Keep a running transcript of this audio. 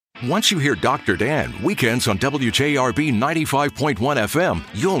Once you hear Dr. Dan, weekends on WJRB 95.1 FM,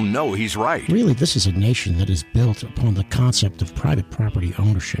 you'll know he's right. Really, this is a nation that is built upon the concept of private property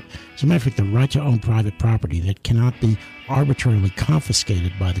ownership. As a matter of fact, the right to own private property that cannot be arbitrarily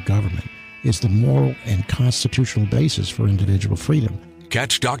confiscated by the government is the moral and constitutional basis for individual freedom.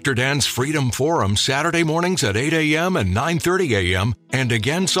 Catch Dr. Dan's Freedom Forum Saturday mornings at 8 a.m. and 9:30 a.m. and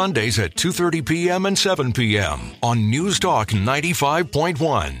again Sundays at 2:30 p.m. and 7 p.m. on News Talk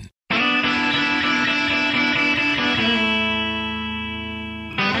 95.1.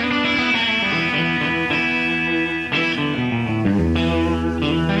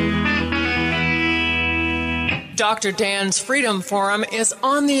 Dr. Dan's Freedom Forum is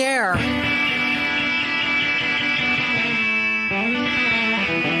on the air.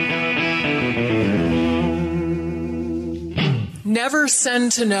 Never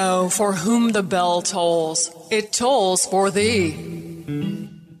send to know for whom the bell tolls. It tolls for thee.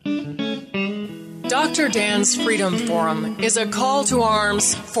 Dr. Dan's Freedom Forum is a call to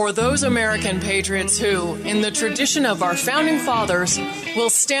arms for those American patriots who, in the tradition of our founding fathers, will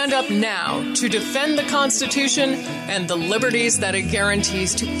stand up now to defend the Constitution and the liberties that it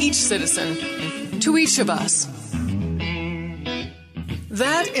guarantees to each citizen, to each of us.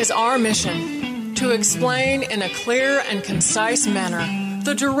 That is our mission, to explain in a clear and concise manner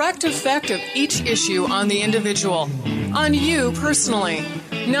the direct effect of each issue on the individual, on you personally,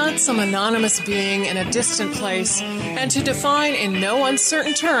 not some anonymous being in a distant place, and to define in no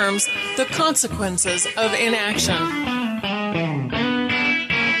uncertain terms the consequences of inaction.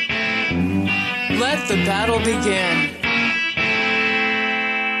 Let the battle begin.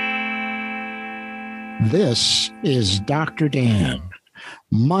 This is Dr. Dan.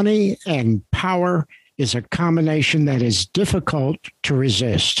 Money and power is a combination that is difficult to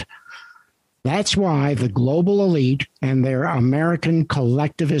resist. That's why the global elite and their American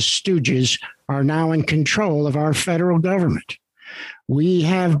collectivist stooges are now in control of our federal government. We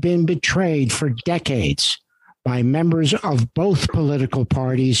have been betrayed for decades by members of both political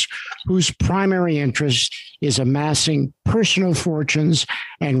parties whose primary interest is amassing personal fortunes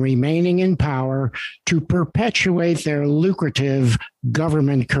and remaining in power to perpetuate their lucrative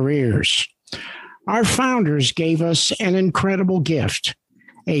government careers. Our founders gave us an incredible gift,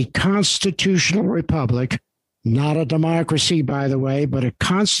 a constitutional republic, not a democracy, by the way, but a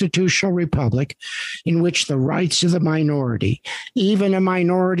constitutional republic in which the rights of the minority, even a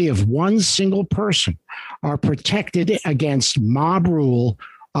minority of one single person, are protected against mob rule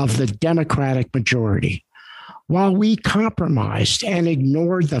of the Democratic majority. While we compromised and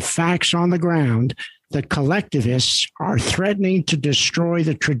ignored the facts on the ground, the collectivists are threatening to destroy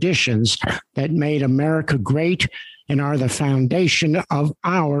the traditions that made America great and are the foundation of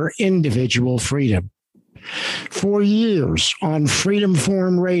our individual freedom. For years on Freedom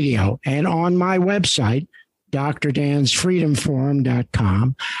Forum Radio and on my website,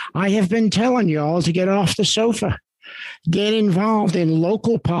 drdansfreedomforum.com, I have been telling you all to get off the sofa. Get involved in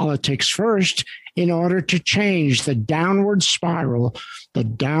local politics first in order to change the downward spiral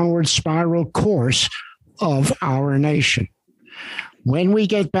course of our nation. When we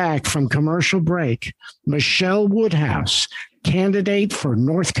get back from commercial break, Michelle Woodhouse, candidate for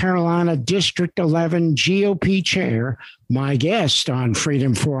North Carolina District 11 GOP chair, my guest on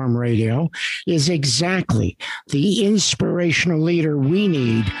Freedom Forum Radio, is exactly the inspirational leader we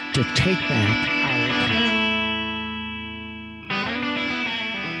need to take back our country.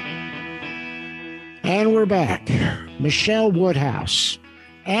 And we're back. Michelle Woodhouse.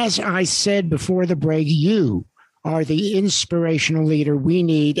 As I said before the break, you are the inspirational leader we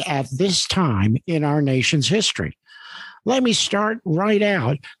need at this time in our nation's history. Let me start right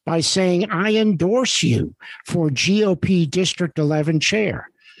out by saying I endorse you for GOP District 11 chair.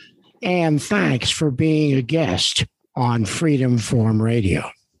 And thanks for being a guest on Freedom Forum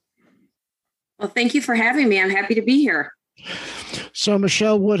Radio. Well, thank you for having me. I'm happy to be here. So,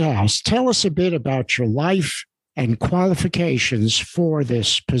 Michelle Woodhouse, tell us a bit about your life and qualifications for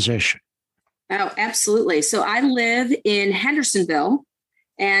this position. Oh, absolutely. So I live in Hendersonville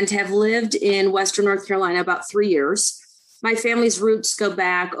and have lived in Western North Carolina about 3 years. My family's roots go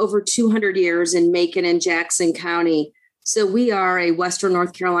back over 200 years in Macon and Jackson County. So we are a Western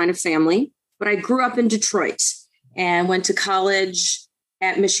North Carolina family, but I grew up in Detroit and went to college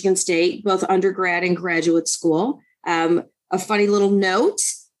at Michigan State, both undergrad and graduate school. A funny little note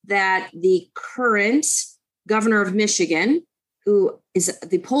that the current governor of Michigan, who is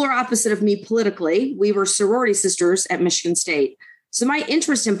the polar opposite of me politically, we were sorority sisters at Michigan State. So my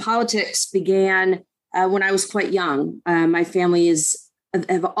interest in politics began when I was quite young. My family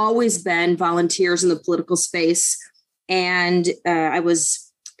have always been volunteers in the political space. And I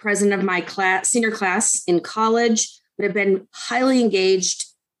was president of my senior class in college, but have been highly engaged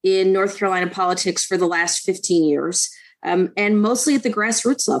in North Carolina politics for the last 15 years, and mostly at the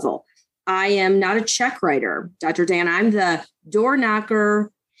grassroots level. I am not a check writer, Dr. Dan. I'm the door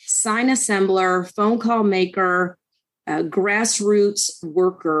knocker, sign assembler, phone call maker, grassroots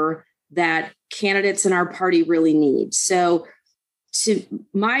worker that candidates in our party really need. So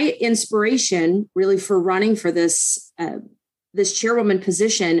my inspiration really for running for this chairwoman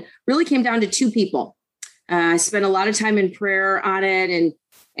position really came down to two people. I spent a lot of time in prayer on it,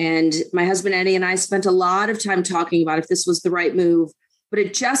 and my husband Eddie and I spent a lot of time talking about if this was the right move. But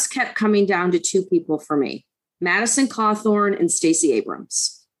it just kept coming down to two people for me, Madison Cawthorn and Stacey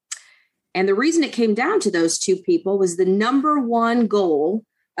Abrams. And the reason it came down to those two people was the number one goal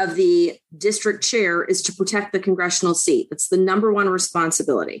of the district chair is to protect the congressional seat. It's the number one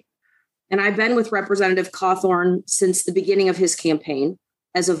responsibility. And I've been with Representative Cawthorn since the beginning of his campaign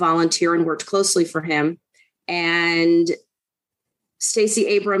as a volunteer and worked closely for him. And Stacey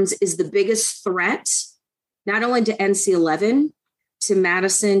Abrams is the biggest threat, not only to NC-11, to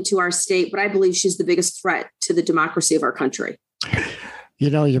Madison, to our state, but I believe she's the biggest threat to the democracy of our country.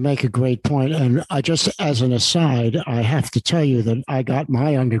 You know, you make a great point. And I just, as an aside, I have to tell you that I got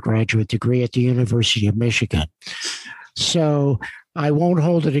my undergraduate degree at the University of Michigan. So I won't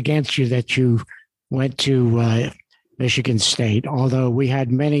hold it against you that you went to Michigan State, although we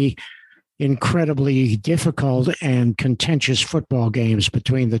had many incredibly difficult and contentious football games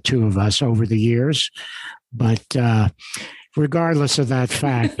between the two of us over the years. But regardless of that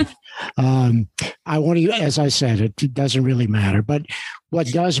fact, I want to, as I said, it doesn't really matter. But what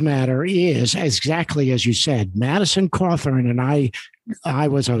does matter is, exactly as you said, Madison Cawthorn, and I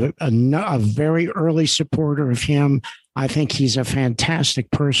was a very early supporter of him. I think he's a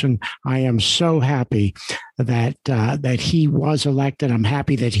fantastic person. I am so happy that he was elected. I'm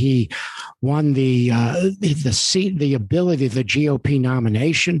happy that he won the seat, the ability, the GOP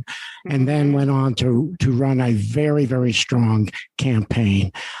nomination, and then went on to run a very, very strong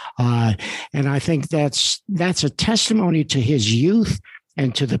campaign. And I think that's a testimony to his youth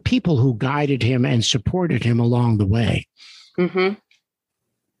and to the people who guided him and supported him along the way. Mm-hmm.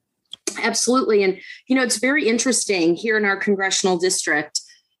 Absolutely. And, you know, it's very interesting here in our congressional district.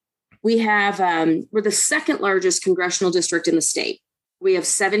 We have, we're the second largest congressional district in the state. We have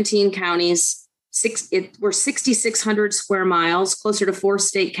 17 counties, we're 6,600 square miles, closer to 4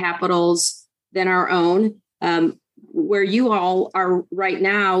 state capitals than our own. Where you all are right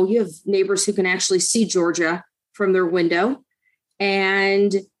now, you have neighbors who can actually see Georgia from their window.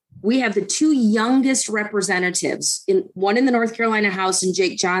 And we have the two youngest representatives, one in the North Carolina House and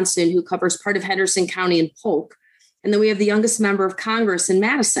Jake Johnson, who covers part of Henderson County and Polk. And then we have the youngest member of Congress in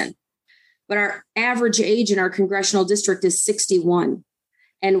Madison. But our average age in our congressional district is 61.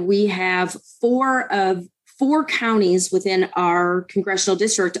 And we have four counties within our congressional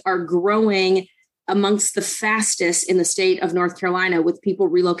district are growing amongst the fastest in the state of North Carolina, with people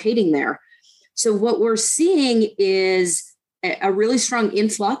relocating there. So what we're seeing is a really strong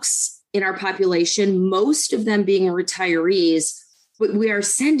influx in our population, most of them being retirees, but we are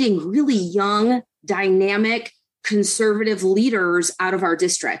sending really young, dynamic, conservative leaders out of our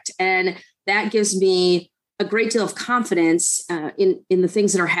district. And that gives me a great deal of confidence in the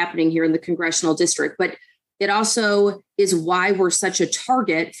things that are happening here in the congressional district. But it also is why we're such a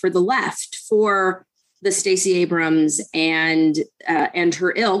target for the left, for the Stacey Abrams and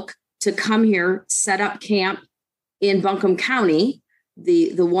her ilk to come here, set up camp in Buncombe County,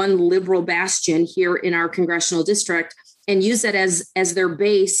 the one liberal bastion here in our congressional district, and use that as their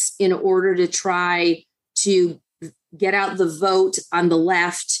base in order to try to get out the vote on the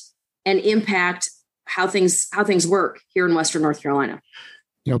left and impact how things work here in Western North Carolina.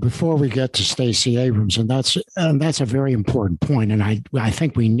 You know, before we get to Stacey Abrams, and that's a very important point, and I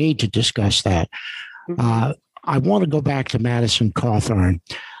think we need to discuss that. Mm-hmm. I want to go back to Madison Cawthorn.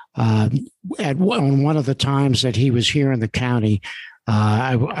 On one of the times that he was here in the county,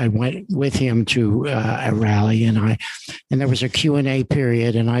 I went with him to a rally, and there was a Q&A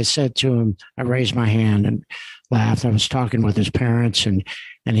period, and I said to him, I raised my hand and laughed. I was talking with his parents, and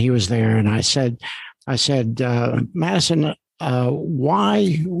he was there, and I said, Madison,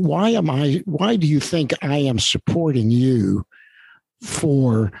 why do you think I am supporting you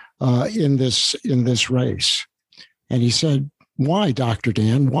for in this race? And he said, why, Dr.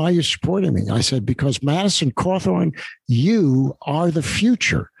 Dan? Why are you supporting me? I said, because Madison Cawthorn, you are the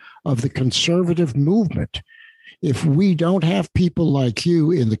future of the conservative movement. If we don't have people like you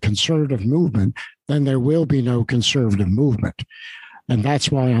in the conservative movement, then there will be no conservative movement. And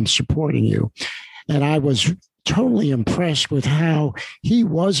that's why I'm supporting you. And I was totally impressed with how he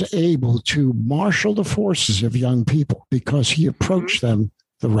was able to marshal the forces of young people because he approached them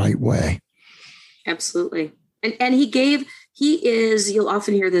the right way. Absolutely. And he is, you'll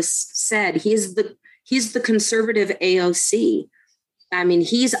often hear this said, he's the conservative AOC. I mean,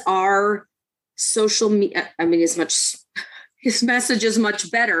 he's our social media. I mean, his message is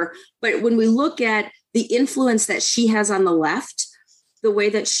much better. But when we look at the influence that she has on the left, the way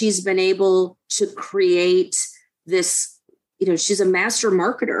that she's been able to create this, she's a master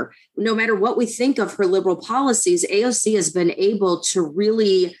marketer. No matter what we think of her liberal policies, AOC has been able to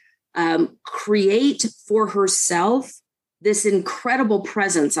really create for herself this incredible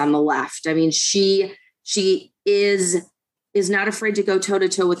presence on the left. I mean, she is not afraid to go toe to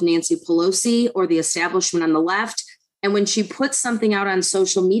toe with Nancy Pelosi or the establishment on the left. And when she puts something out on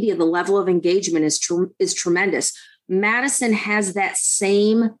social media, the level of engagement is tremendous. Madison has that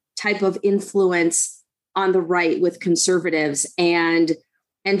same type of influence on the right with conservatives. And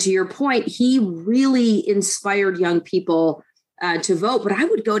to your point, he really inspired young people to vote. But I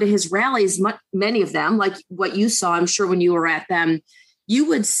would go to his rallies, many of them, like what you saw, I'm sure when you were at them, you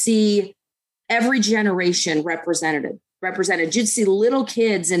would see every generation represented. You'd see little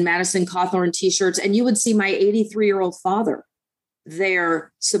kids in Madison Cawthorn t-shirts, and you would see my 83-year-old father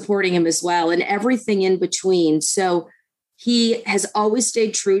there supporting him as well, and everything in between. So he has always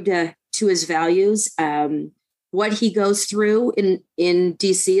stayed true to his values. What he goes through in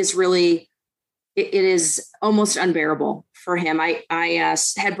DC is really, it is almost unbearable for him. I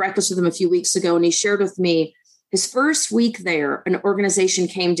had breakfast with him a few weeks ago, and he shared with me his first week there, an organization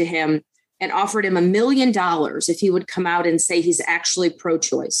came to him and offered him $1 million if he would come out and say he's actually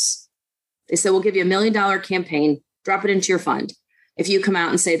pro-choice. They said, we'll give you $1 million campaign, drop it into your fund if you come out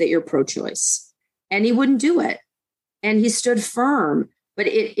and say that you're pro-choice. And he wouldn't do it. And he stood firm. But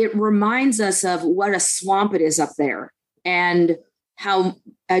it reminds us of what a swamp it is up there, and how,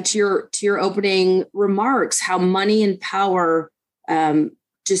 to your opening remarks, how money and power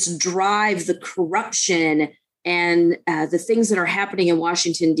just drive the corruption and the things that are happening in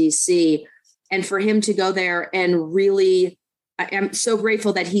Washington, D.C. And for him to go there and really, I am so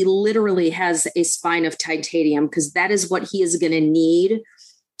grateful that he literally has a spine of titanium, because that is what he is going to need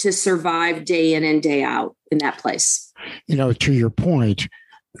to survive day in and day out in that place. To your point,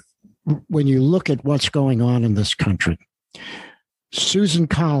 when you look at what's going on in this country, Susan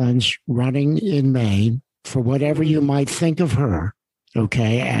Collins running in Maine, for whatever you might think of her,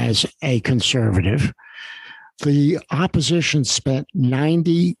 as a conservative, the opposition spent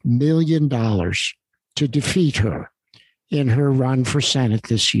 $90 million to defeat her in her run for Senate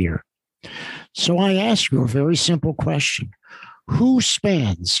this year. So I ask you a very simple question. Who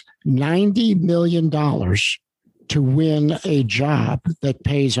spends $90 million to win a job that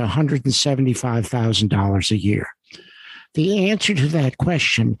pays $175,000 a year? The answer to that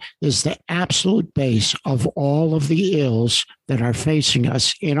question is the absolute base of all of the ills that are facing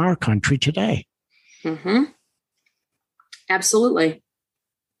us in our country today. Mm-hmm. Absolutely.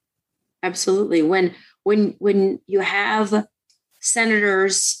 Absolutely. When you have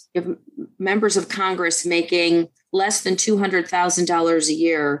senators, members of Congress making less than $200,000 a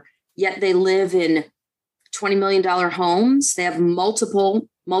year, yet they live in $20 million homes. They have multiple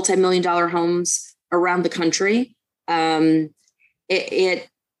multi-million-dollar homes around the country. And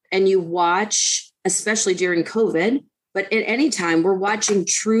you watch, especially during COVID, but at any time, we're watching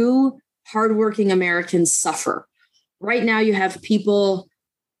true hardworking Americans suffer. Right now, you have people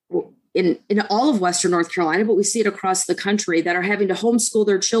in all of Western North Carolina, but we see it across the country, that are having to homeschool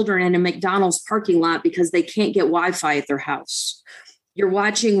their children in a McDonald's parking lot because they can't get Wi-Fi at their house. You're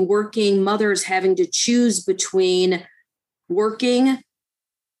watching working mothers having to choose between working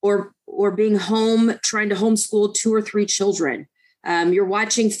or being home, trying to homeschool 2 or 3 children. You're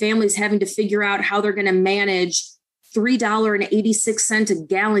watching families having to figure out how they're going to manage $3.86 a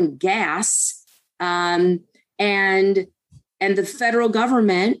gallon gas. And the federal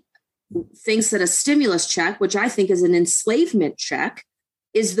government thinks that a stimulus check, which I think is an enslavement check,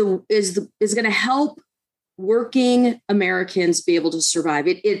 is going to help working Americans be able to survive.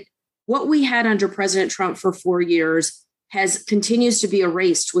 What we had under President Trump for 4 years continues to be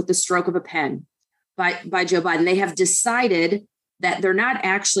erased with the stroke of a pen by Joe Biden. They have decided that they're not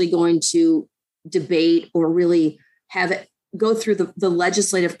actually going to debate or really have it go through the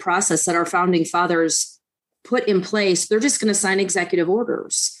legislative process that our founding fathers put in place. They're just going to sign executive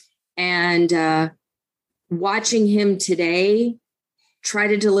orders. And watching him today try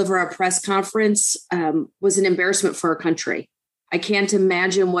to deliver a press conference was an embarrassment for our country. I can't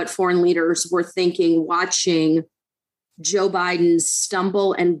imagine what foreign leaders were thinking watching Joe Biden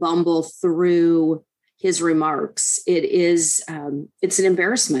stumble and bumble through his remarks. It's an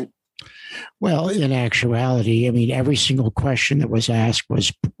embarrassment. Well, in actuality, I mean, every single question that was asked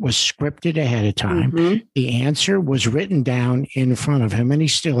was scripted ahead of time. Mm-hmm. The answer was written down in front of him, and he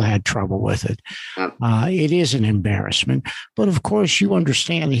still had trouble with it. Yep. It is an embarrassment. But of course, you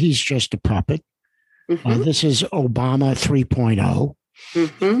understand that he's just a puppet. Mm-hmm. This is Obama 3.0.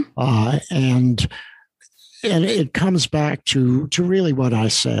 Mm-hmm. And it comes back to really what I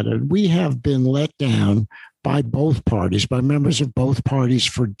said. And we have been let down by both parties, by members of both parties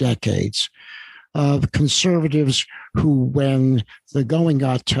for decades. Conservatives who, when the going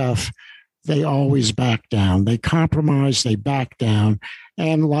got tough, they always back down. They compromise, they back down.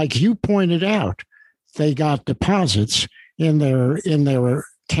 And like you pointed out, they got deposits in their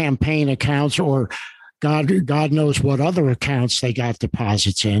campaign accounts, or God knows what other accounts they got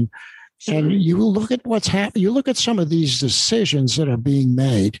deposits in. Sure. And you look at what's happening. You look at some of these decisions that are being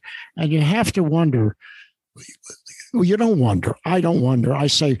made, and you have to wonder. You don't wonder. I don't wonder. I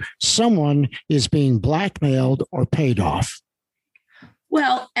say someone is being blackmailed or paid off.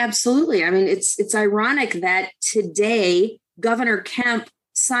 Well, absolutely. I mean, it's ironic that today Governor Kemp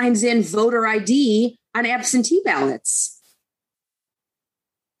signs in voter ID on absentee ballots.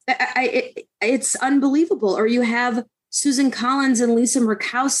 It's unbelievable. Or you have Susan Collins and Lisa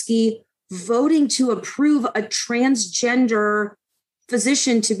Murkowski voting to approve a transgender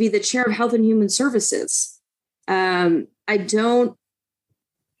physician to be the chair of Health and Human Services. I don't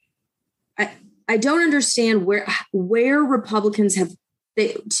understand where Republicans have.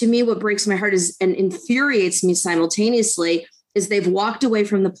 To me, what breaks my heart is and infuriates me simultaneously is they've walked away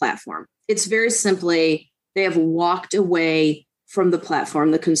from the platform. It's very simply they have walked away from the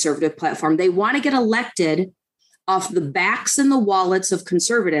platform, the conservative platform. They want to get elected off the backs and the wallets of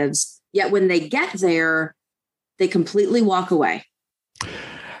conservatives. Yet when they get there, they completely walk away.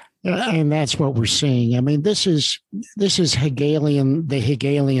 And that's what we're seeing. I mean, this is Hegelian, the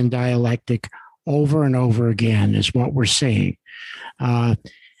Hegelian dialectic over and over again is what we're seeing. And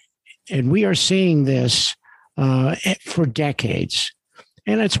we are seeing this for decades.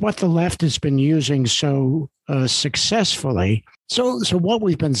 And it's what the left has been using so successfully. So what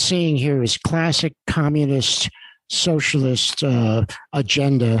we've been seeing here is classic communist, socialist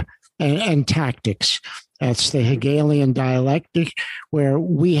agenda and tactics. That's the Hegelian dialectic, where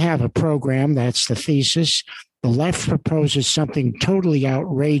we have a program, that's the thesis. The left proposes something totally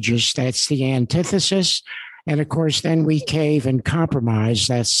outrageous, that's the antithesis. And of course, then we cave and compromise.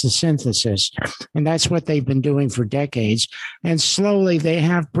 That's the synthesis. And that's what they've been doing for decades. And slowly they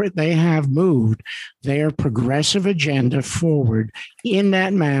have moved their progressive agenda forward in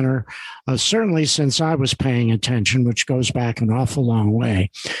that manner, certainly since I was paying attention, which goes back an awful long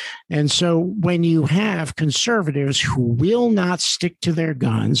way. And so when you have conservatives who will not stick to their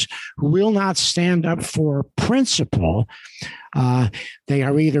guns, who will not stand up for principle, they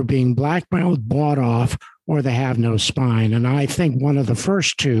are either being blackmailed, bought off, or they have no spine. And I think one of the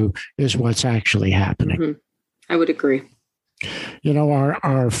first two is what's actually happening. Mm-hmm. I would agree. You know,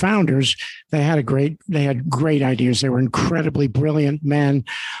 our founders, they had great ideas. They were incredibly brilliant men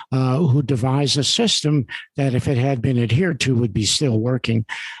who devised a system that, if it had been adhered to, would be still working.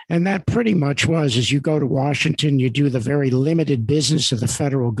 And that pretty much was, as you go to Washington, you do the very limited business of the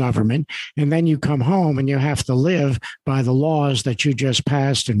federal government, and then you come home and you have to live by the laws that you just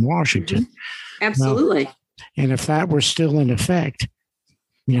passed in Washington. Mm-hmm. Absolutely. And if that were still in effect,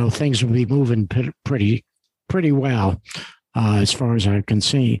 you know, things would be moving pretty well. As far as I can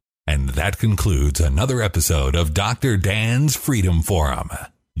see. And that concludes another episode of Dr. Dan's Freedom Forum.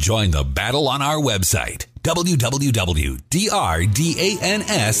 Join the battle on our website,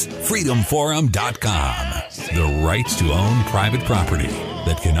 www.drdansfreedomforum.com. The rights to own private property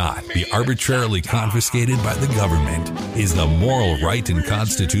that cannot be arbitrarily confiscated by the government is the moral right and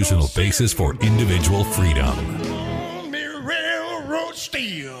constitutional basis for individual freedom. Railroad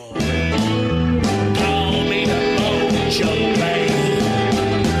steel.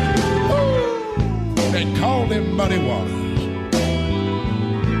 And call them muddy waters.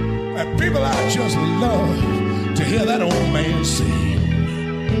 And people, I just love to hear that old man sing.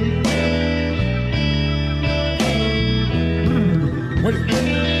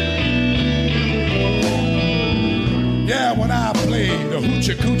 Yeah, when I play the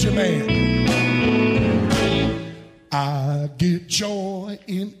Hoochie Coochie Man, I get joy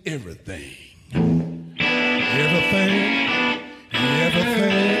in everything. Everything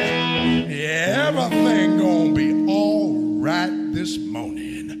gonna be all right this morning.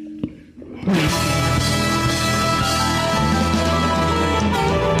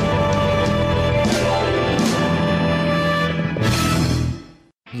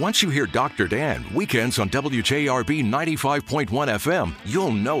 Once you hear Dr. Dan, weekends on WJRB 95.1 FM,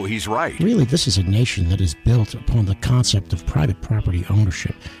 you'll know he's right. Really, this is a nation that is built upon the concept of private property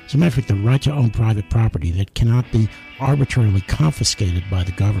ownership. As a matter of fact, the right to own private property that cannot be arbitrarily confiscated by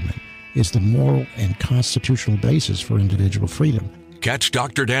the government is the moral and constitutional basis for individual freedom. Catch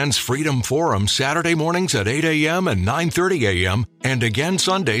Dr. Dan's Freedom Forum Saturday mornings at 8 a.m. and 9:30 a.m. and again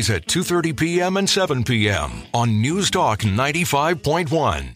Sundays at 2:30 p.m. and 7 p.m. on News Talk 95.1.